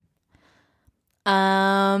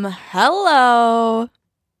Hello.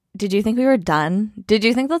 Did you think we were done? Did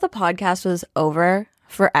you think that the podcast was over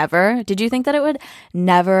forever? Did you think that it would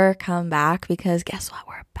never come back? Because guess what?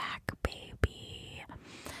 We're back, baby.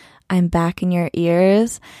 I'm back in your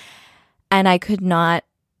ears, and I could not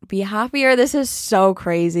be happier. This is so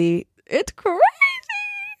crazy. It's crazy,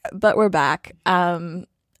 but we're back. And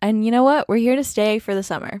you know what? We're here to stay for the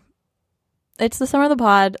summer. It's the summer of the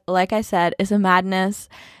pod. Like I said, it's a madness.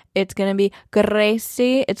 It's going to be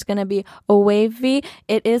crazy. It's going to be wavy.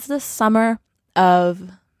 It is the summer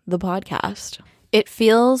of the podcast. It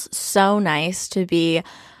feels so nice to be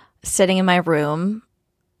sitting in my room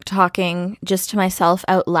talking just to myself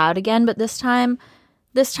out loud again. But this time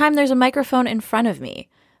there's a microphone in front of me,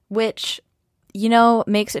 which, you know,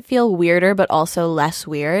 makes it feel weirder, but also less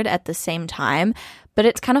weird at the same time. But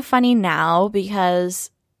it's kind of funny now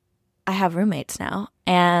because I have roommates now,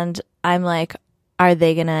 and I'm like, are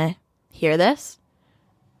they gonna hear this?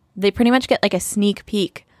 They pretty much get like a sneak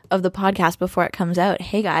peek of the podcast before it comes out.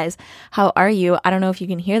 Hey guys, how are you? I don't know if you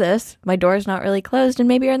can hear this. My door's not really closed, and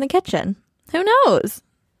maybe you're in the kitchen. Who knows?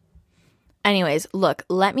 Anyways, look,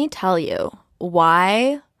 let me tell you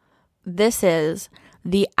why this is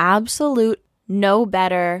the absolute no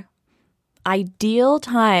better ideal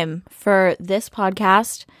time for this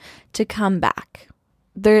podcast to come back.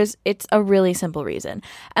 It's a really simple reason.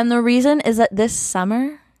 And the reason is that this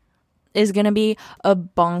summer is going to be a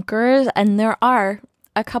bonkers, and there are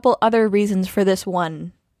a couple other reasons for this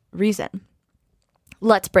one reason.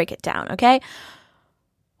 Let's break it down, okay?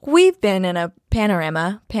 We've been in a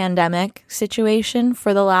pandemic situation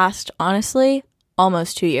for the last, honestly,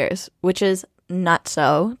 almost 2 years, which is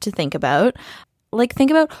nutso to think about. Like,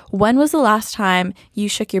 think about when was the last time you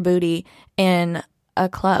shook your booty in a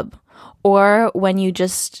club? Or when you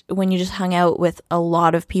just hung out with a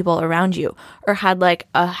lot of people around you, or had like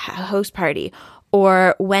a host party,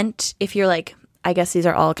 or went, if you're like, I guess these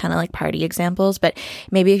are all kind of like party examples, but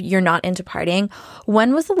maybe if you're not into partying,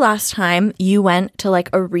 when was the last time you went to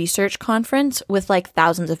like a research conference with like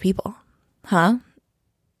thousands of people? Huh?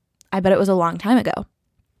 I bet it was a long time ago.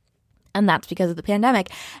 And that's because of the pandemic.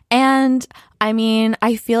 And I mean,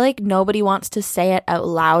 I feel like nobody wants to say it out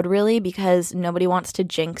loud really, because nobody wants to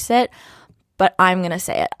jinx it, but I'm going to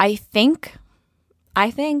say it. I think,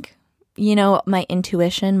 you know, my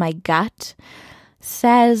intuition, my gut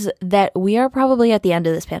says that we are probably at the end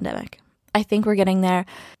of this pandemic. I think we're getting there.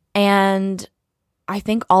 And I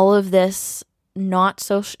think all of this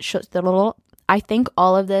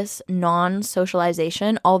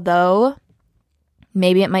non-socialization, although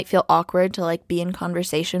maybe it might feel awkward to like be in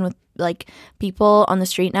conversation with like people on the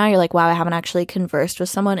street now. You're like, wow, I haven't actually conversed with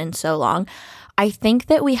someone in so long. I think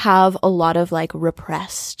that we have a lot of like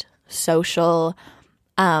repressed social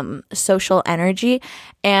energy.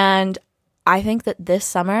 And I think that this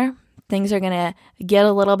summer things are going to get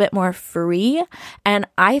a little bit more free. And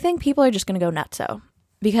I think people are just going to go nutso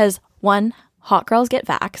because one, hot girls get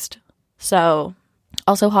vaxxed. So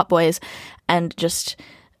also hot boys, and just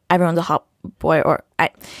everyone's a hot boy,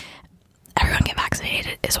 everyone get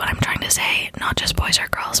vaccinated is what I'm trying to say. Not just boys or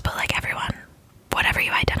girls, but like everyone, whatever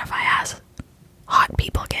you identify as, hot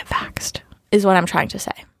people get vaxxed is what I'm trying to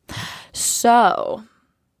say. So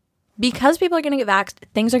because people are going to get vaxxed,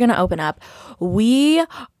 things are going to open up.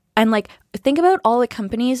 And like, think about all the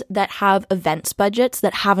companies that have events budgets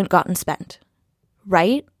that haven't gotten spent,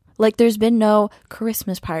 right? Like, there's been no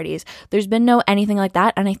Christmas parties. There's been no anything like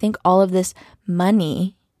that. And I think all of this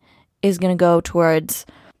money is going to go towards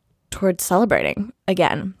celebrating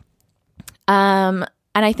again. And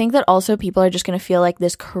I think that also people are just going to feel like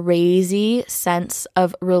this crazy sense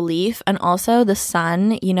of relief. And also the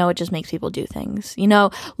sun, you know, it just makes people do things, you know,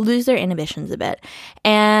 lose their inhibitions a bit.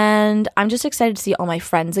 And I'm just excited to see all my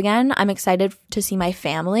friends again. I'm excited to see my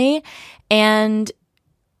family. And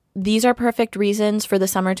these are perfect reasons for the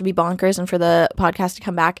summer to be bonkers and for the podcast to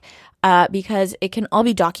come back, because it can all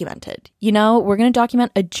be documented. You know, we're going to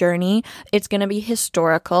document a journey. It's going to be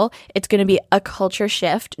historical. It's going to be a culture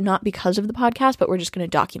shift, not because of the podcast, but we're just going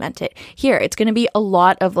to document it here. It's going to be a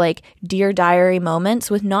lot of like Dear Diary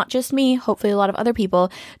moments with not just me, hopefully a lot of other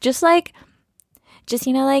people, just, you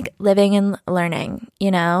know, like living and learning,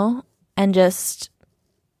 you know, and just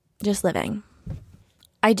living.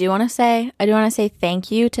 I do want to say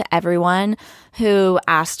thank you to everyone who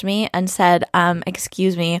asked me and said,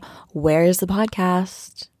 excuse me, where's the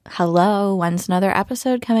podcast? Hello, when's another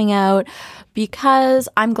episode coming out? Because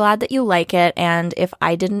I'm glad that you like it. And if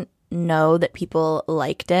I didn't know that people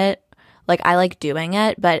liked it, like, I like doing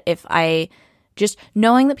it, but if I just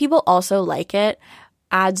knowing that people also like it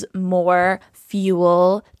adds more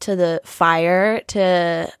fuel to the fire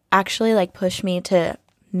to actually like push me to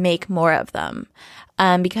make more of them.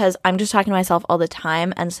 Because I'm just talking to myself all the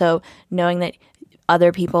time. And so knowing that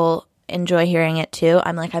other people enjoy hearing it too,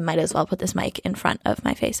 I'm like, I might as well put this mic in front of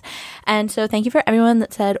my face. And so thank you for everyone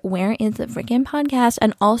that said, where is the freaking podcast?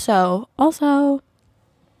 And also,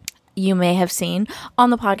 you may have seen on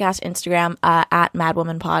the podcast Instagram, at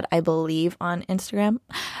MadWomanPod, I believe, on Instagram.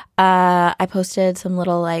 I posted some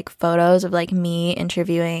little like photos of like me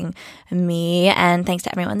interviewing me, and thanks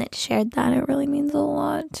to everyone that shared that. It really means a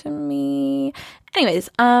lot to me. Anyways,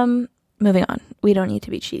 moving on. We don't need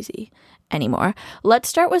to be cheesy anymore. Let's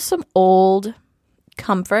start with some old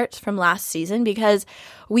comforts from last season, because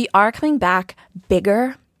we are coming back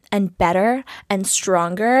bigger and better and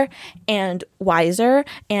stronger and wiser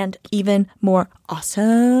and even more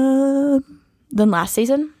awesome than last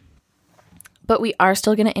season. But we are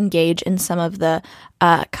still going to engage in some of the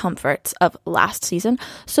comforts of last season.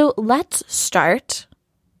 So let's start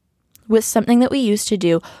with something that we used to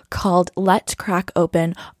do called Let's Crack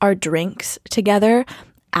Open Our Drinks Together,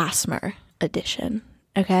 ASMR edition.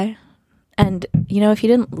 Okay? And, you know, if you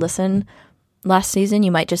didn't listen last season,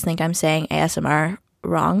 you might just think I'm saying ASMR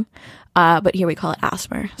wrong, but here we call it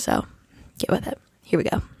ASMR, so get with it. Here we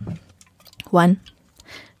go. 1,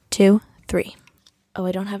 2, 3. Oh,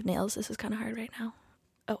 I don't have nails. This is kind of hard right now.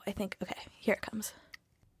 Oh, I think, okay, here it comes.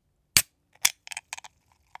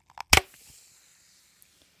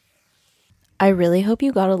 I really hope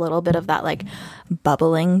you got a little bit of that like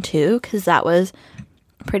bubbling too, because that was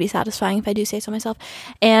pretty satisfying, if I do say so myself.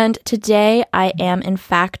 And today I am in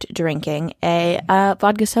fact drinking a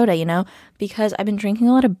vodka soda, you know, because I've been drinking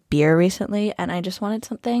a lot of beer recently, and I just wanted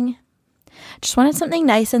something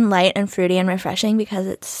nice and light and fruity and refreshing because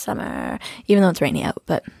it's summer, even though it's rainy out,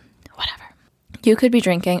 but whatever. You could be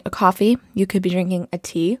drinking a coffee, you could be drinking a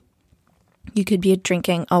tea, you could be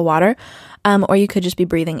drinking a water, or you could just be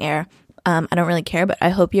breathing air. I don't really care, but I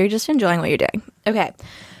hope you're just enjoying what you're doing. Okay.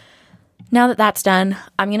 Now that that's done,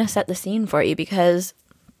 I'm going to set the scene for you, because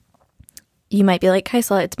you might be like,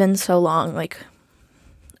 Kaisla, it's been so long, like,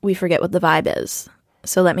 we forget what the vibe is.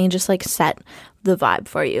 So let me just, like, set the vibe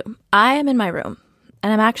for you. I am in my room,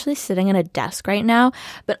 and I'm actually sitting at a desk right now,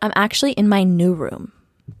 but I'm actually in my new room,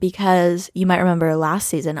 because you might remember last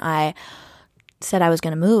season I said I was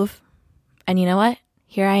going to move, and you know what?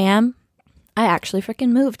 Here I am. I actually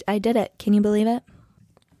freaking moved. I did it. Can you believe it?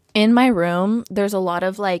 In my room, there's a lot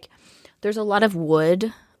of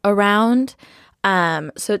wood around.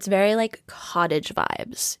 So it's very like cottage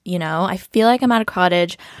vibes, you know? I feel like I'm at a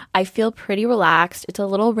cottage. I feel pretty relaxed. It's a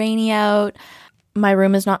little rainy out. My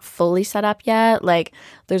room is not fully set up yet. Like,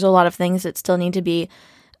 there's a lot of things that still need to be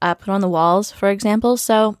put on the walls, for example.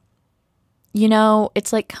 So, you know,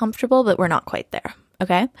 it's like comfortable, but we're not quite there.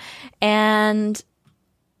 Okay. And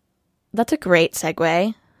that's a great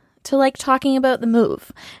segue to like talking about the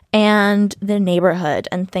move and the neighborhood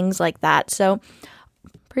and things like that. So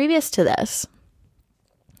previous to this,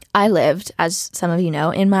 I lived, as some of you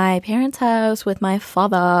know, in my parents' house with my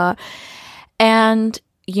father. And,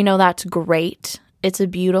 you know, that's great. It's a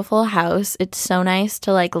beautiful house. It's so nice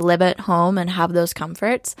to like live at home and have those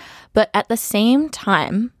comforts. But at the same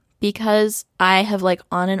time, because I have like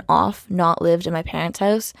on and off not lived in my parents'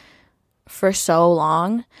 house for so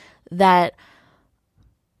long, that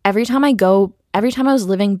every time I was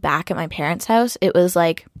living back at my parents' house, it was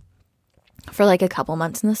like for like a couple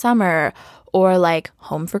months in the summer, or like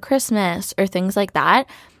home for Christmas or things like that.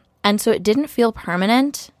 And so it didn't feel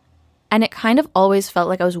permanent, and it kind of always felt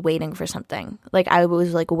like I was waiting for something. Like I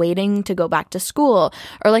was like waiting to go back to school,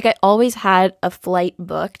 or like I always had a flight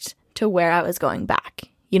booked to where I was going back.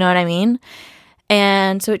 You know what I mean?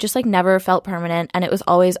 And so it just like never felt permanent, and it was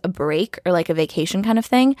always a break or like a vacation kind of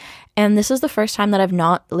thing. And this is the first time that I've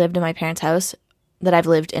not lived in my parents' house, that I've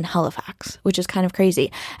lived in Halifax, which is kind of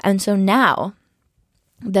crazy. And so now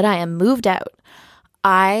that I am moved out,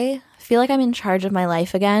 I feel like I'm in charge of my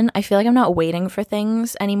life again. I feel like I'm not waiting for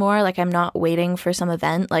things anymore. Like I'm not waiting for some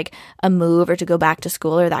event, like a move or to go back to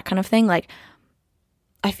school or that kind of thing. Like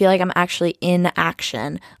I feel like I'm actually in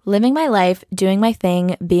action, living my life, doing my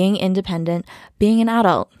thing, being independent, being an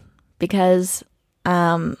adult. Because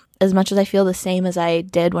as much as I feel the same as I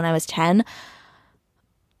did when I was 10,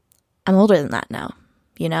 I'm older than that now,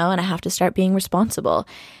 you know, and I have to start being responsible.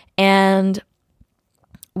 And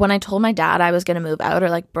when I told my dad I was going to move out, or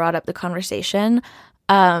like brought up the conversation,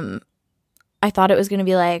 I thought it was going to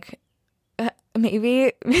be like,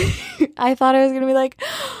 maybe I thought it was going to be like,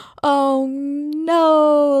 oh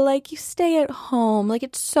no, like you stay at home, like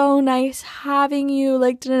it's so nice having you,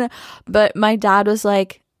 like da-da-da. But my dad was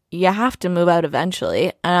like, you have to move out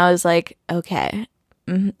eventually. And I was like, okay,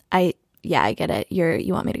 I get it,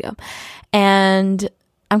 you want me to go. And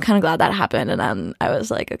I'm kind of glad that happened. And then I was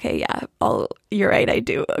like, okay, yeah, you're right, I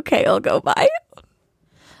do. Okay, I'll go by.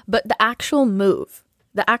 But the actual move,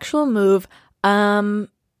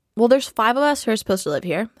 well, there's 5 of us who are supposed to live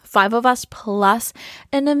here. 5 of us plus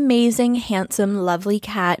an amazing, handsome, lovely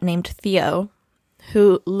cat named Theo,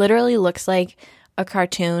 who literally looks like a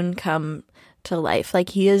cartoon come to life. Like,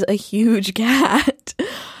 he is a huge cat.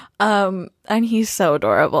 And he's so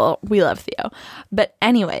adorable. We love Theo. But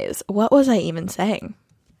anyways, what was I even saying?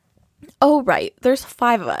 Oh, right. There's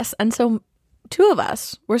 5 of us. And so 2 of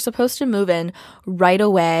us were supposed to move in right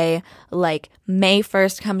away. Like, May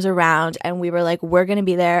 1st comes around and we were like, we're going to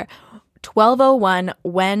be there 12:01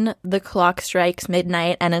 when the clock strikes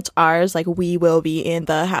midnight and it's ours. Like, we will be in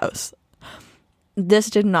the house. This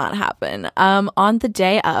did not happen. On the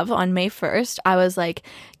day of, on May 1st, I was like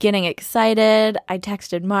getting excited. I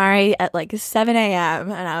texted Mari at like 7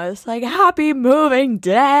 a.m. and I was like, happy moving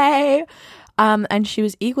day. And she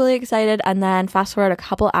was equally excited. And then fast forward a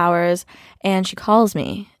couple hours and she calls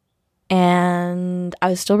me and I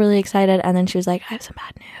was still really excited. And then she was like, I have some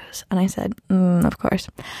bad news. And I said, of course.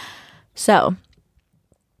 So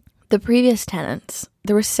the previous tenants,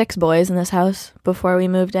 there were 6 boys in this house before we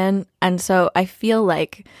moved in. And so I feel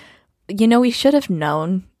like, we should have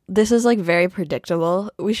known. This is like very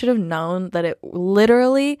predictable. We should have known that it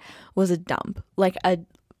literally was a dump. Like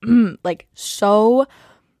so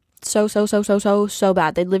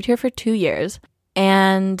bad. They'd lived here for 2 years.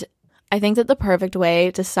 And I think that the perfect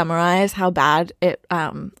way to summarize how bad it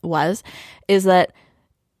was is that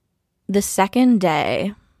the second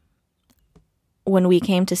day when we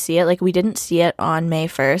came to see it, like, we didn't see it on May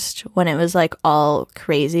 1st when it was like all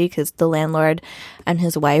crazy because the landlord and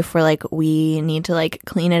his wife were like, we need to like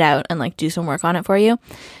clean it out and like do some work on it for you.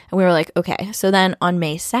 And we were like, okay. So then on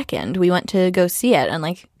May 2nd, we went to go see it and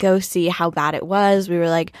like go see how bad it was. We were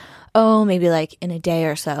like, oh, maybe like in a day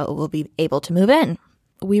or so we'll be able to move in.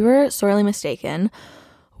 We were sorely mistaken.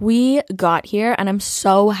 We got here and I'm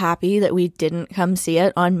so happy that we didn't come see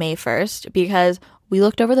it on May 1st because we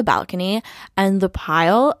looked over the balcony and the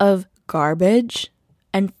pile of garbage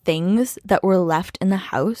and things that were left in the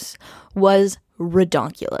house was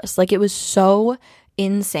redonkulous. Like, it was so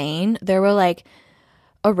insane. There were like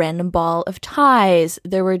a random ball of ties.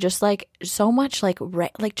 There were just like so much like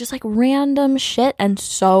just like random shit, and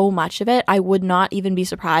so much of it. I would not even be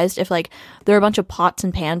surprised if like there were a bunch of pots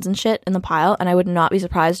and pans and shit in the pile, and I would not be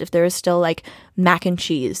surprised if there was still like mac and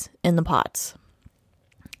cheese in the pots.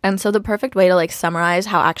 And so the perfect way to like summarize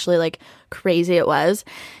how actually like crazy it was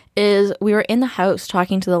is we were in the house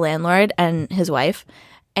talking to the landlord and his wife,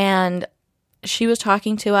 and she was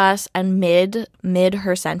talking to us, and mid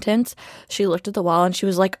her sentence, she looked at the wall and she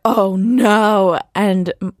was like, oh no.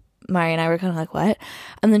 And Mari and I were kind of like, what?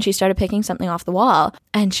 And then she started picking something off the wall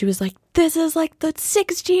and she was like, this is like the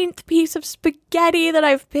 16th piece of spaghetti that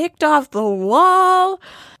I've picked off the wall.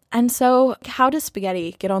 And so how does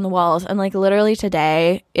spaghetti get on the walls? And like literally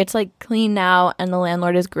today, it's like clean now and the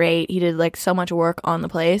landlord is great. He did like so much work on the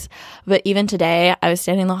place. But even today, I was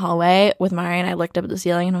standing in the hallway with Mari and I looked up at the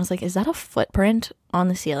ceiling and I was like, is that a footprint on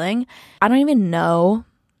the ceiling? I don't even know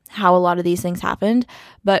how a lot of these things happened,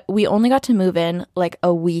 but we only got to move in like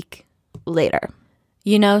a week later.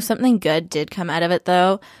 Something good did come out of it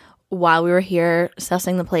though. While we were here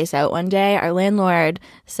sussing the place out one day, our landlord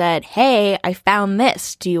said, hey, I found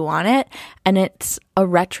this. Do you want it? And it's a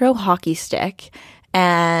retro hockey stick,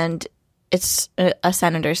 and it's a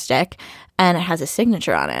Senator stick, and it has a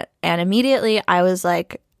signature on it. And immediately I was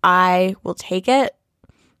like, I will take it.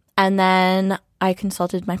 And then I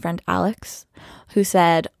consulted my friend Alex, who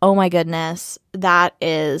said, oh my goodness, that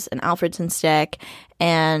is an Alfredson stick,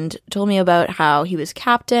 and told me about how he was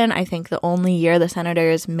captain, I think the only year the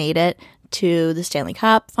Senators made it to the Stanley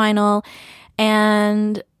Cup final.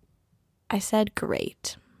 And I said,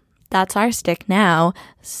 great. That's our stick now.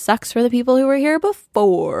 Sucks for the people who were here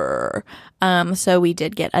before. So we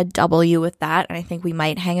did get a W with that, and I think we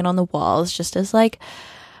might hang it on the walls just as like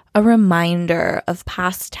a reminder of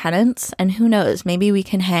past tenants. And who knows, maybe we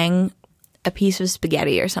can hang a piece of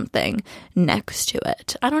spaghetti or something next to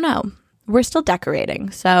it. I don't know. We're still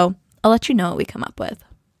decorating, so I'll let you know what we come up with.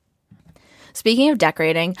 Speaking of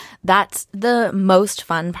decorating, that's the most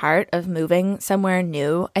fun part of moving somewhere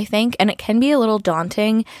new, I think. And it can be a little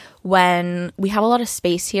daunting when we have a lot of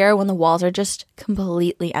space here, when the walls are just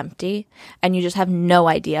completely empty and you just have no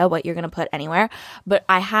idea what you're going to put anywhere. But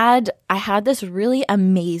I had this really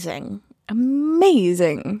amazing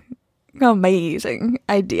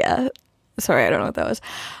idea. Sorry, I don't know what that was.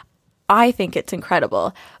 I think it's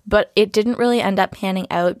incredible, but it didn't really end up panning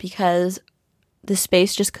out because the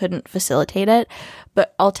space just couldn't facilitate it.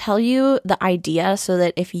 But I'll tell you the idea so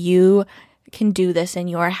that if you can do this in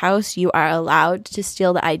your house, you are allowed to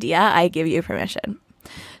steal the idea. I give you permission.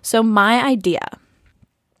 So my idea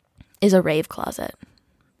is a rave closet,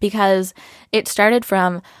 because it started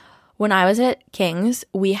from when I was at King's.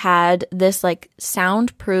 We had this like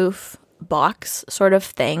soundproof box sort of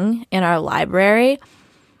thing in our library.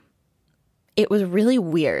 It was really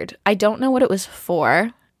weird. I don't know what it was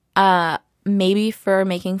for. Maybe for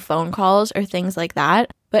making phone calls or things like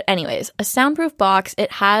that. But anyways, a soundproof box.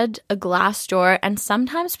 It had a glass door, and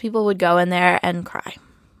sometimes people would go in there and cry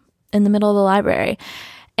in the middle of the library.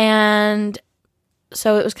 And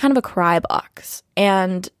so it was kind of a cry box.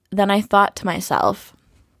 And then I thought to myself,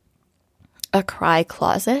 a cry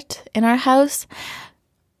closet in our house?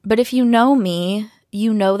 But if you know me,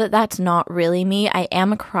 you know that that's not really me. I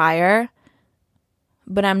am a crier,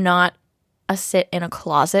 but I'm not a sit in a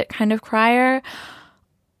closet kind of crier.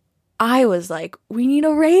 I was like, we need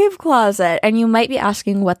a rave closet. And you might be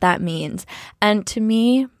asking what that means. And to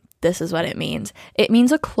me, this is what it means. It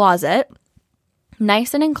means a closet,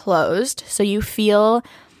 nice and enclosed, so you feel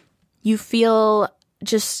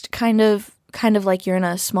just kind of like you're in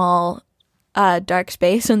a small dark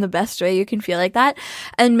space in the best way you can feel like that.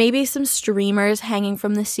 And maybe some streamers hanging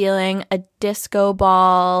from the ceiling, a disco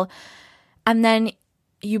ball, and then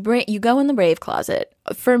you go in the rave closet.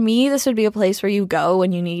 For me, this would be a place where you go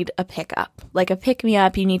when you need a pickup, like a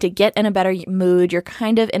pick-me-up. You need to get in a better mood. You're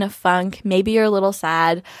kind of in a funk. Maybe you're a little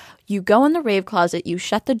sad. You go in the rave closet. You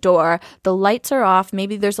shut the door. The lights are off.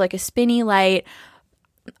 Maybe there's like a spinny light.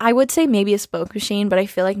 I would say maybe a smoke machine, but I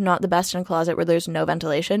feel like not the best in a closet where there's no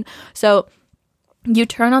ventilation. So you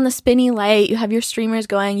turn on the spinny light. You have your streamers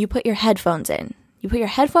going. You put your headphones in. You put your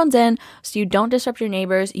headphones in so you don't disrupt your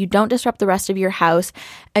neighbors, you don't disrupt the rest of your house,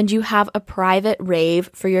 and you have a private rave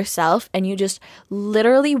for yourself, and you just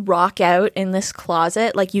literally rock out in this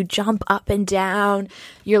closet. Like, you jump up and down,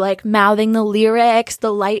 you're like mouthing the lyrics,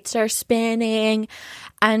 the lights are spinning.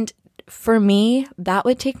 And for me, that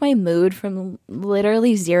would take my mood from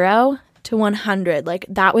literally 0 to 100. Like,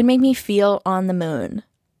 that would make me feel on the moon.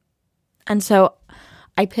 And so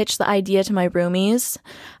I pitched the idea to my roomies.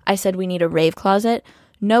 I said, we need a rave closet.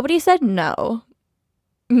 Nobody said no.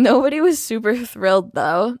 Nobody was super thrilled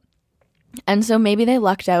though. And so maybe they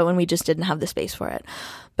lucked out when we just didn't have the space for it.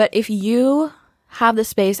 But if you have the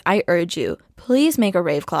space, I urge you, please make a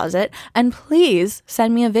rave closet, and please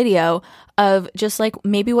send me a video of just like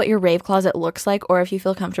maybe what your rave closet looks like, or if you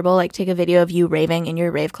feel comfortable, like take a video of you raving in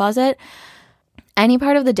your rave closet. Any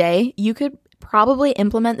part of the day, you could probably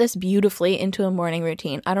implement this beautifully into a morning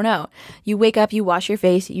routine. I don't know. You wake up, you wash your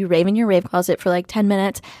face, you rave in your rave closet for like 10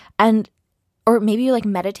 minutes, or maybe you like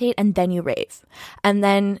meditate and then you rave. And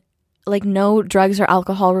then like no drugs or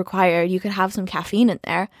alcohol required. You could have some caffeine in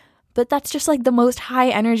there, but that's just like the most high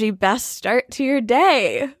energy, best start to your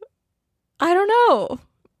day. I don't know.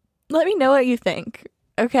 Let me know what you think.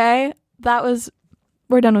 Okay?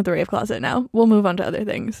 We're done with the rave closet now. We'll move on to other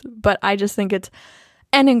things. But I just think it's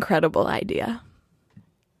an incredible idea.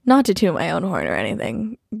 Not to toot my own horn or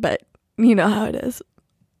anything, but you know how it is.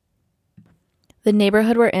 The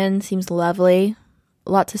neighborhood we're in seems lovely.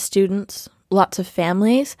 Lots of students, lots of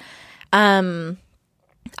families. I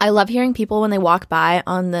love hearing people when they walk by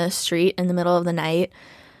on the street in the middle of the night,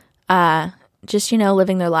 just,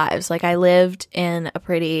 living their lives. Like, I lived in a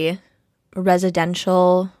pretty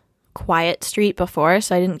residential, quiet street before,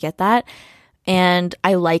 so I didn't get that. And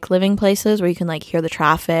I like living places where you can like hear the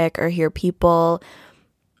traffic or hear people,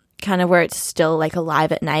 kind of where it's still like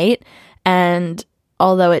alive at night. And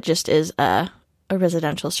although it just is a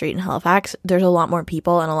residential street in Halifax, there's a lot more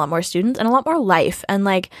people and a lot more students and a lot more life. And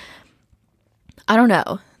like, I don't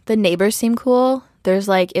know, the neighbors seem cool.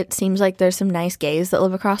 It seems like there's some nice gays that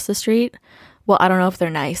live across the street. Well, I don't know if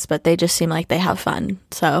they're nice, but they just seem like they have fun.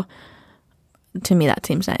 So to me, that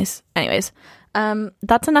seems nice. Anyways.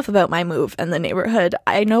 That's enough about my move and the neighborhood.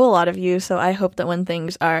 I know a lot of you, so I hope that when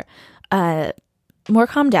things are more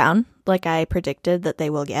calmed down, like I predicted that they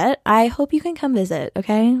will get, I hope you can come visit,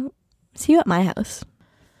 okay? See you at my house.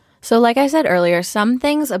 So like I said earlier, some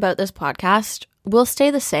things about this podcast will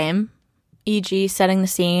stay the same, e.g. setting the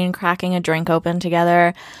scene, cracking a drink open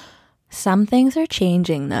together. Some things are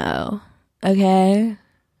changing though, okay?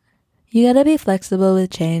 You gotta be flexible with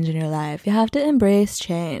change in your life. You have to embrace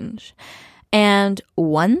change. And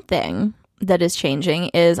one thing that is changing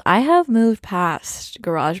is I have moved past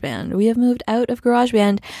GarageBand. We have moved out of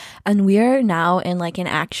GarageBand, and we are now in like an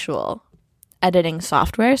actual editing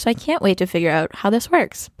software. So I can't wait to figure out how this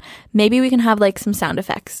works. Maybe we can have like some sound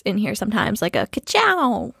effects in here sometimes, like a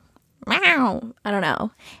ka-chow, Meow. I don't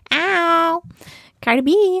know. Ow. Cardi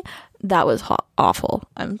B. That was awful.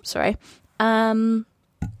 I'm sorry.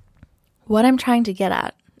 What I'm trying to get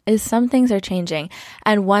at is some things are changing.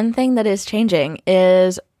 And one thing that is changing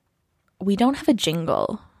is we don't have a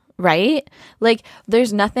jingle, right? Like,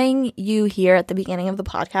 there's nothing you hear at the beginning of the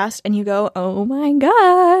podcast and you go, oh my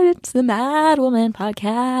God, it's the Mad Woman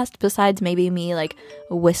podcast, besides maybe me like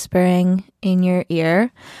whispering in your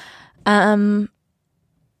ear.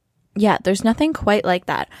 Yeah, there's nothing quite like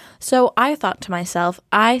that. So I thought to myself,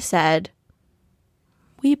 I said,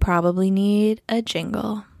 we probably need a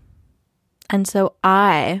jingle. And so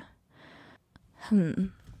guys,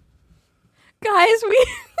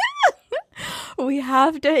 we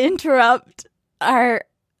have to interrupt our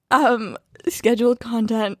scheduled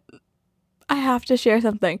content. I have to share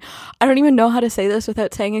something. I don't even know how to say this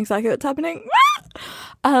without saying exactly what's happening.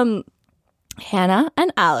 Hannah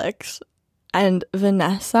and Alex and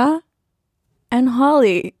Vanessa and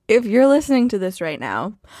Holly, if you're listening to this right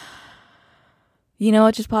now, you know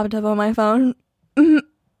what just popped up on my phone?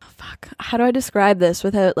 Fuck. How do I describe this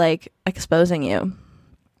without like exposing you?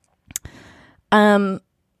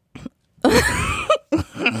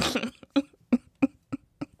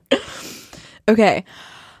 Okay.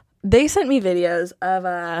 They sent me videos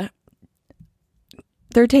of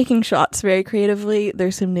they're taking shots very creatively.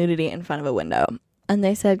 There's some nudity in front of a window. And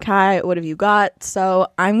they said, Kai, what have you got? So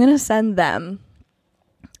I'm going to send them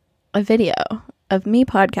a video of me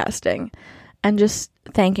podcasting and just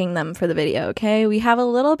thanking them for the video, okay? We have a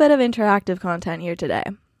little bit of interactive content here today.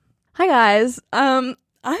 Hi, guys. I'm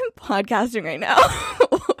podcasting right now.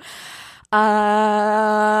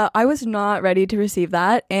 I was not ready to receive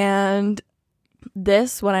that. And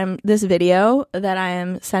this video that I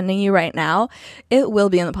am sending you right now, it will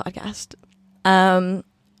be in the podcast.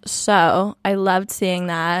 So I loved seeing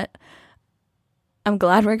that. I'm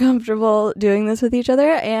glad we're comfortable doing this with each other,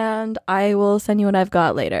 and I will send you what I've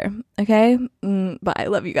got later. Okay? Bye.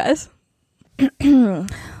 Love you guys.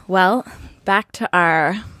 Well, back to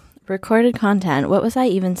our recorded content. What was I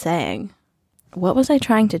even saying? What was I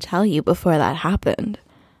trying to tell you before that happened?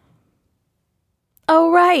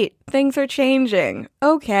 Oh, right. Things are changing.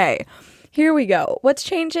 Okay. Here we go. What's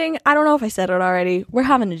changing? I don't know if I said it already. We're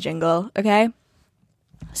having a jingle, okay?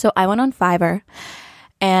 So I went on Fiverr,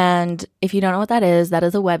 and if you don't know what that is a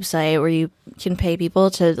website where you can pay people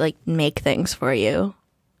to like make things for you,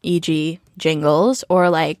 e.g. jingles or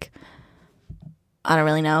like, I don't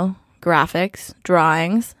really know, graphics,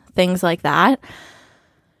 drawings, things like that.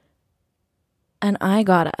 And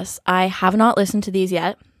I have not listened to these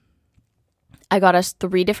yet. I got us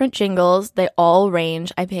 3 different jingles. They all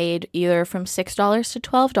range. I paid either from $6 to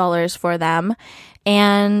 $12 for them.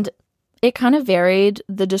 And it kind of varied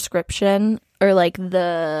the description or like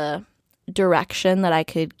the direction that I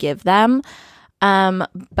could give them.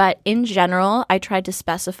 But in general, I tried to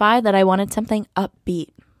specify that I wanted something upbeat.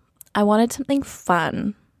 I wanted something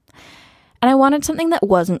fun. And I wanted something that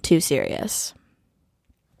wasn't too serious.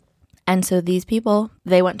 And so these people,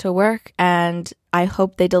 they went to work and I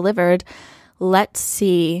hope they delivered. Let's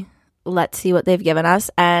see what they've given us.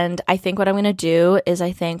 And I think what I'm going to do is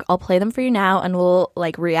I'll play them for you now and we'll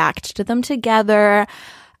like react to them together.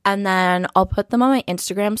 And then I'll put them on my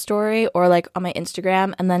Instagram story or like on my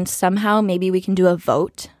Instagram. And then somehow maybe we can do a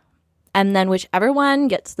vote. And then whichever one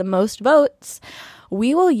gets the most votes,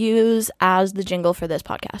 we will use as the jingle for this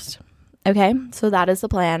podcast. Okay, so that is the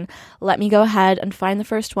plan. Let me go ahead and find the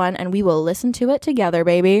first one and we will listen to it together,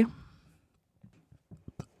 baby.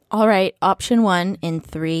 All right, option 1 in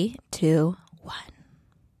 3, 2, 1.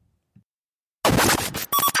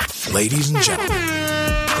 Ladies and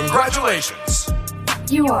gentlemen, congratulations.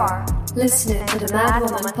 You are listening to the Mad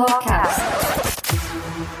Woman podcast.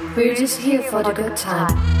 We're just here for the good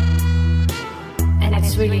time. And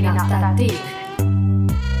it's really not that deep.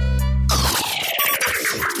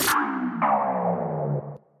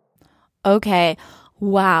 Okay,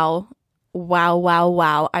 wow.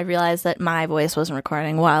 I realized that my voice wasn't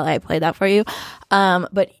recording while I played that for you.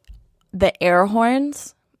 But the air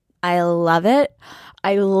horns, I love it.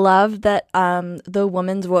 I love that the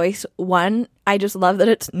woman's voice, I just love that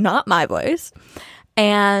it's not my voice.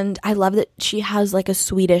 And I love that she has like a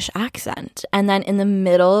Swedish accent. And then in the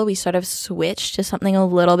middle, we sort of switch to something a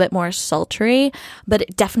little bit more sultry, but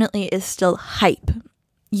it definitely is still hype,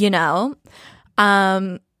 you know?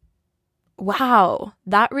 Wow,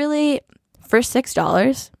 that really, for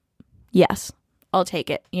 $6, yes, I'll take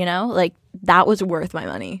it, you know? Like, that was worth my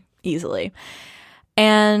money, easily.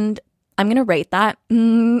 And I'm going to rate that.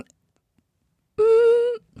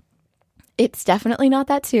 It's definitely not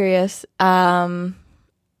that serious.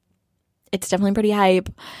 It's definitely pretty hype.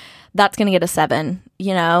 that's going to get a 7,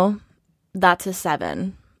 you know? That's a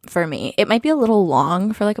 7 for me. It might be a little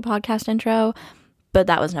long for like a podcast intro, but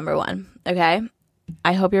that was number 1, okay?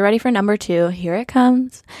 I hope you're ready for number 2. Here it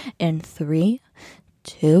comes in 3,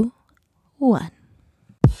 2, 1.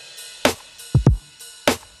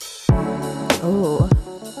 Oh,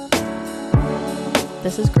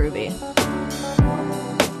 this is groovy.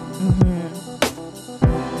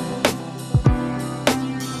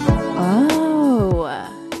 Oh.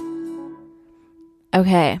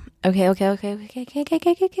 Okay.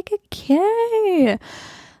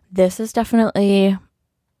 This is definitely,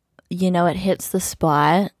 you know, it hits the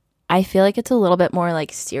spot. I feel like it's a little bit more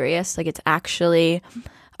like serious. Like it's actually,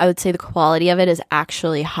 I would say the quality of it is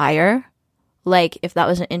actually higher. Like if that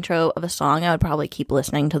was an intro of a song, I would probably keep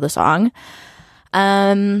listening to the song.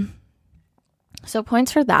 So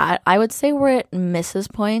points for that. I would say where it misses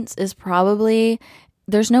points is probably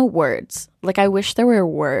there's no words. Like I wish there were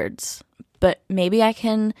words, but maybe I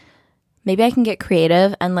can get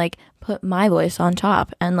creative and like put my voice on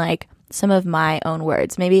top and like some of my own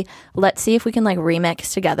words. Maybe let's see if we can like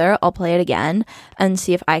remix together. I'll play it again and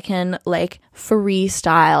see if I can like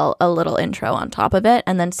freestyle a little intro on top of it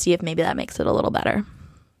and then see if maybe that makes it a little better.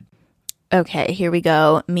 Okay, here we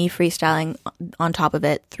go. Me freestyling on top of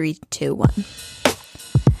it. 3, 2, 1.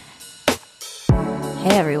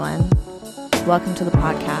 Hey everyone. Welcome to the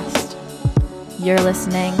podcast. You're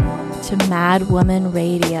listening to Mad Woman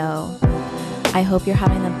Radio. I hope you're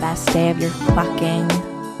having the best day of your fucking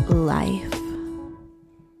life.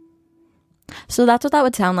 So that's what that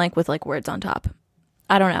would sound like with like words on top.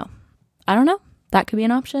 I don't know. That could be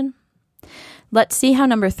an option. Let's see how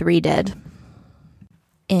number 3 did.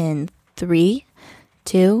 In 3,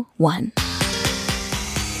 2, 1.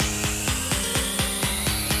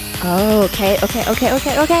 Oh, okay.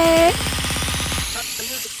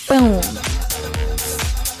 Boom.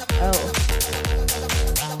 Oh.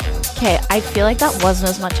 Okay, I feel like that wasn't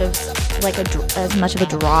as much of like as much of a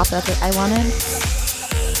drop as I wanted.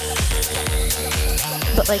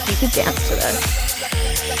 But like you could dance to this.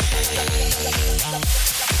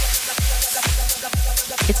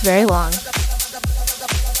 It's very long.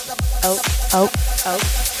 Oh.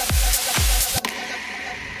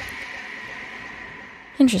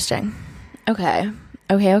 Interesting. Okay.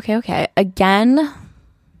 Again,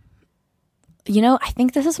 you know, I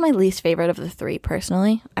think this is my least favorite of the 3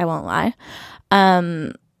 personally. I won't lie.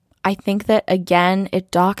 I think that, again,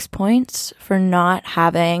 it docks points for not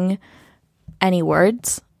having any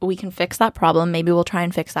words. We can fix that problem. Maybe we'll try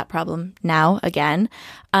and fix that problem now again.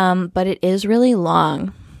 But it is really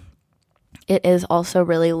long. It is also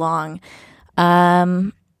really long.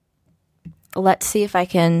 Let's see if I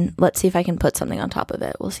can put something on top of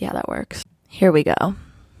it. We'll see how that works. Here we go.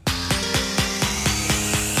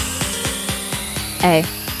 A.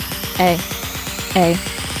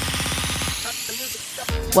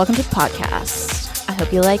 Welcome to the podcast. I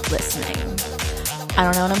hope you like listening. I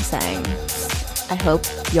don't know what I'm saying. I hope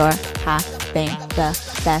you're having the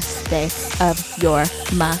best day of your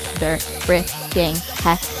mother freaking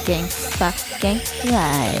hecking fucking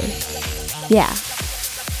life. Yeah.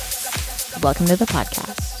 Welcome to the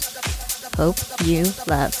podcast. Hope you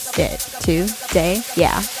love it today.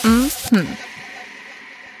 Yeah.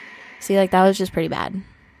 See, like that was just pretty bad.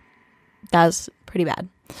 That was pretty bad.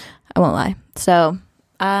 I won't lie. So,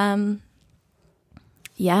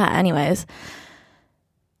 yeah, anyways,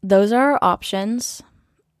 those are our options.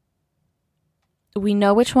 We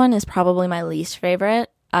know which one is probably my least favorite,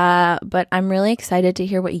 but I'm really excited to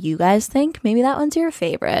hear what you guys think. Maybe that one's your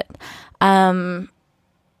favorite. And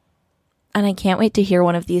I can't wait to hear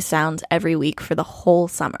one of these sounds every week for the whole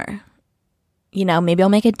summer. You know, maybe I'll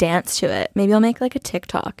make a dance to it. Maybe I'll make like a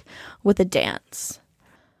TikTok with a dance.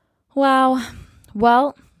 Wow.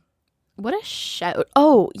 Well, what a shout.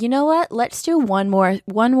 Oh, you know what? Let's do one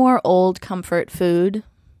more old comfort food.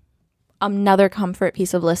 Another comfort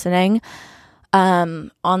piece of listening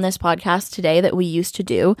on this podcast today that we used to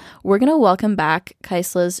do. We're going to welcome back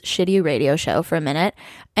Kaisla's shitty radio show for a minute.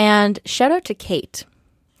 And shout out to Kate.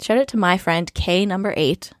 Shout out to my friend K number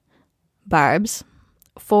 8, Barbs,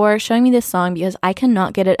 for showing me this song because I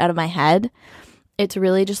cannot get it out of my head. It's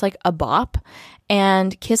really just like a bop.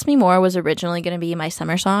 And Kiss Me More was originally going to be my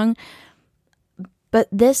summer song, but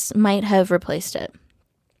this might have replaced it.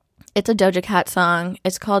 It's a Doja Cat song.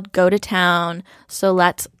 It's called Go to Town. So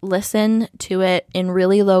let's listen to it in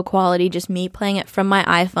really low quality, just me playing it from my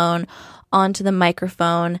iPhone onto the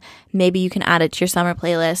microphone. Maybe you can add it to your summer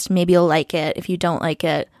playlist. Maybe you'll like it. If you don't like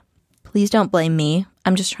it, please don't blame me.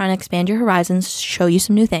 I'm just trying to expand your horizons, show you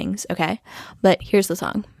some new things, okay? But here's the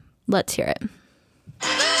song. Let's hear it.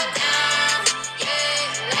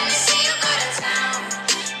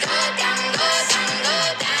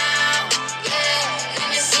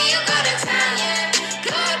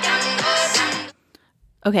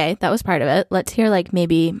 Okay, that was part of it. Let's hear like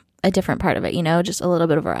maybe a different part of it, you know, just a little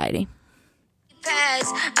bit of variety.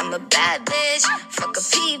 I'm a bad bitch, fuck a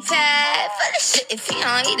pee pad. For the shit, if he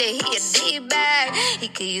don't eat it, he a D-bag. He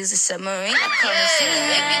could use a submarine.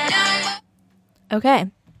 Okay.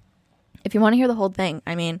 If you want to hear the whole thing,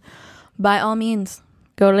 I mean, by all means,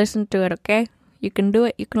 go listen to it, okay? You can do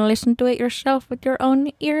it. You can listen to it yourself with your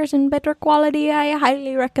own ears in better quality. I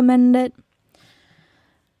highly recommend it.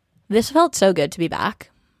 This felt so good to be back.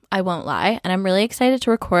 I won't lie. And I'm really excited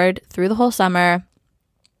to record through the whole summer.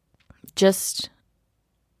 Just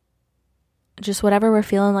whatever we're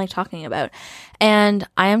feeling like talking about. And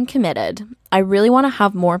I am committed. I really want to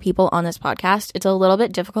have more people on this podcast. It's a little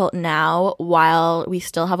bit difficult now while we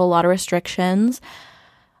still have a lot of restrictions.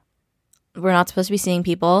 We're not supposed to be seeing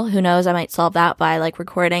people. Who knows? I might solve that by like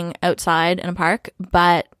recording outside in a park.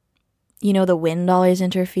 But, you know, the wind always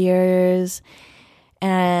interferes.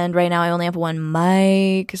 And right now I only have one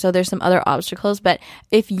mic. So there's some other obstacles. But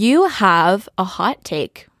if you have a hot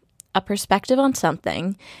take, a perspective on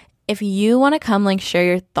something, if you want to come like share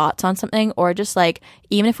your thoughts on something, or just like,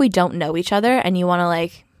 even if we don't know each other and you want to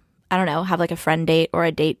like, I don't know, have like a friend date or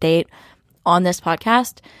a date on this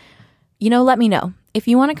podcast, you know, let me know. If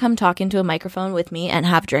you want to come talk into a microphone with me and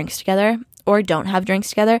have drinks together or don't have drinks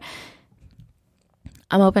together,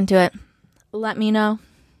 I'm open to it. Let me know,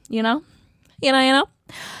 you know?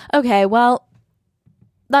 Okay, well,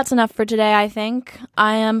 that's enough for today, I think.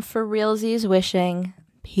 I am for realsies wishing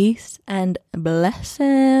peace and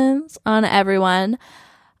blessings on everyone.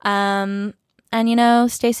 And, you know,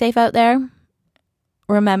 stay safe out there.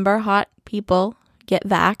 Remember, hot people get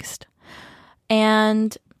vaxxed.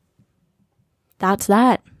 And that's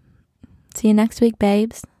that. See you next week,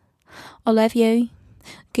 babes. I love you.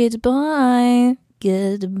 Goodbye.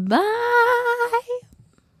 Goodbye.